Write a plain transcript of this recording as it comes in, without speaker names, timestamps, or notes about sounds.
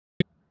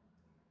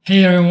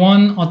Hey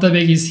everyone,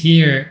 Otabek is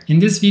here. In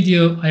this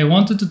video, I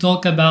wanted to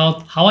talk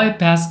about how I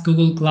passed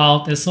Google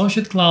Cloud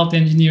Associate Cloud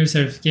Engineer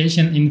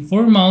certification in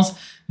 4 months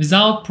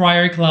without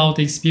prior cloud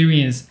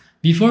experience.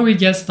 Before we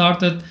get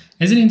started,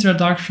 as an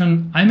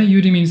introduction, I'm a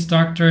Udemy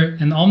instructor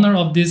and owner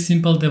of this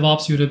Simple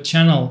DevOps YouTube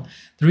channel.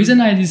 The reason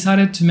I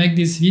decided to make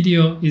this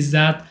video is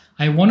that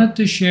I wanted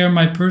to share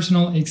my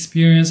personal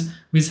experience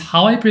with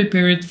how I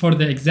prepared for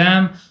the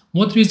exam,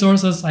 what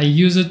resources I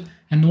used,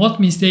 and what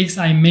mistakes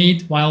I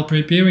made while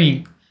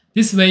preparing.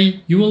 This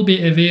way, you will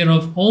be aware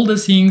of all the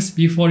things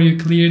before you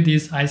clear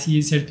this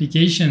ICE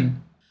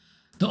certification.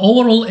 The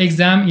overall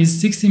exam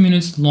is 60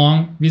 minutes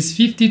long with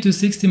 50 to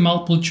 60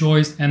 multiple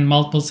choice and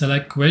multiple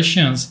select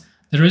questions.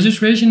 The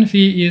registration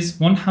fee is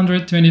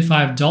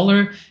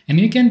 $125 and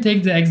you can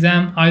take the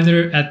exam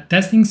either at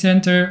testing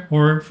center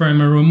or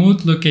from a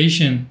remote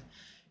location.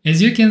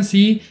 As you can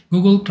see,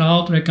 Google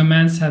Cloud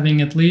recommends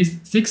having at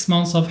least 6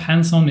 months of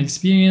hands-on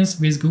experience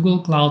with Google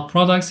Cloud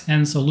products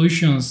and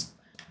solutions.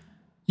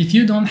 If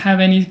you don't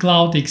have any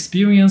cloud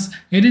experience,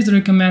 it is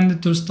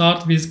recommended to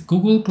start with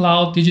Google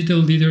Cloud Digital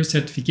Leader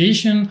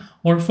certification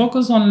or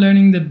focus on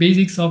learning the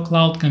basics of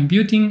cloud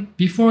computing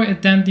before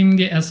attending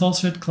the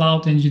Associate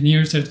Cloud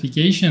Engineer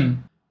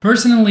certification.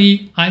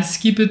 Personally, I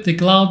skipped the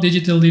Cloud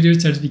Digital Leader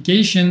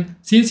certification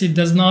since it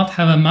does not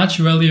have a much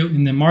value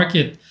in the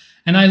market,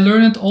 and I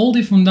learned all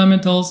the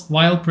fundamentals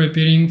while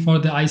preparing for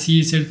the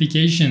ICE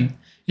certification.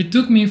 It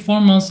took me 4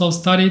 months of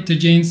study to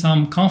gain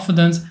some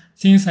confidence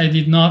since I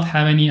did not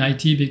have any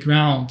IT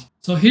background.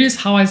 So here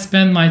is how I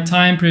spent my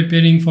time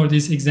preparing for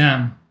this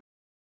exam.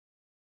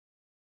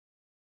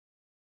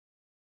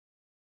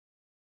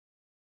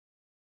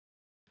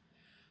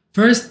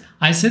 First,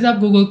 I set up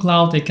Google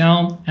Cloud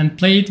account and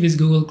played with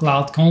Google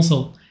Cloud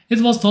Console. It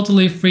was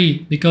totally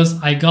free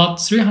because I got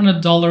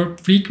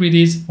 $300 free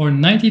credits for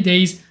 90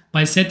 days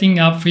by setting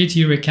up free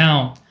tier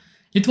account.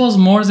 It was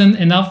more than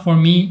enough for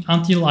me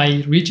until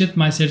I reached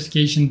my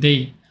certification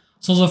day.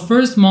 So the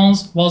first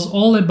month was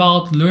all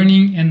about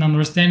learning and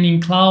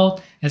understanding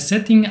cloud and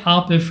setting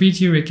up a free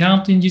tier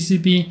account in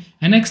GCP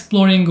and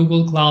exploring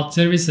Google Cloud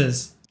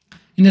services.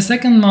 In the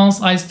second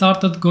month, I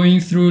started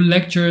going through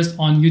lectures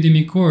on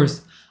Udemy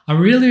Course. I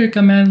really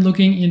recommend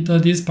looking into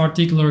this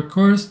particular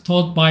course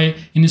taught by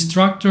an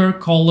instructor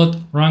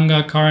called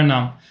Ranga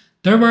Karanam.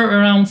 There were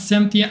around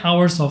 70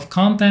 hours of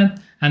content,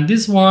 and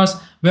this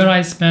was where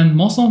I spent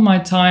most of my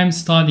time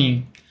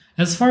studying.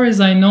 As far as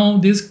I know,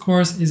 this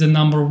course is a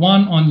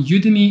 #1 on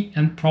Udemy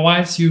and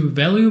provides you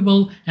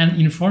valuable and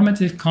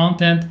informative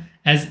content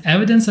as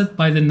evidenced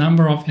by the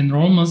number of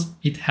enrollments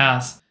it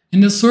has. In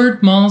the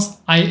third month,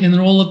 I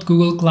enrolled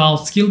Google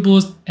Cloud Skill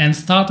Boost and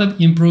started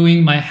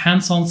improving my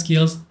hands-on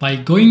skills by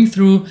going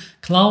through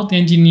Cloud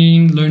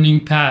Engineering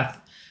Learning Path.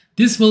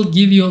 This will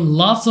give you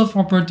lots of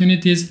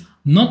opportunities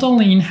not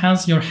only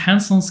enhance your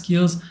hands-on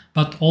skills,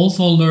 but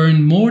also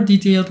learn more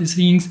detailed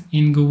things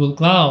in Google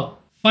Cloud.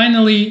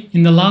 Finally,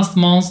 in the last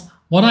month,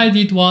 what I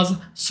did was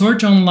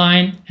search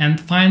online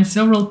and find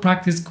several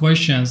practice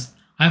questions.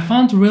 I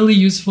found a really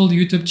useful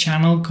YouTube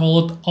channel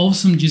called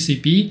Awesome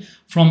GCP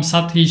from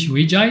Satish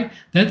Vijay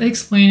that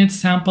explained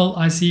sample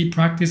ICE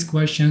practice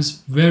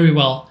questions very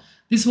well.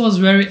 This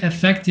was very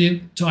effective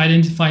to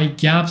identify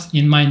gaps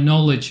in my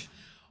knowledge.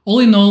 All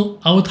in all,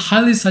 I would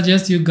highly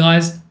suggest you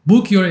guys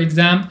book your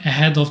exam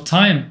ahead of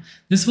time.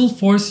 This will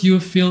force you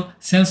to feel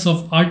sense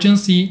of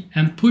urgency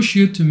and push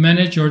you to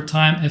manage your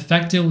time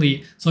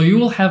effectively, so you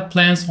will have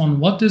plans on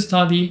what to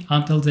study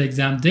until the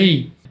exam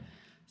day.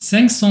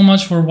 Thanks so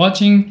much for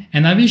watching,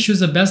 and I wish you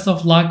the best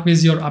of luck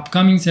with your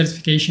upcoming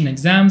certification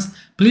exams.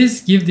 Please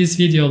give this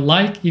video a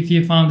like if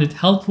you found it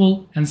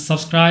helpful and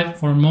subscribe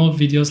for more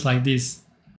videos like this.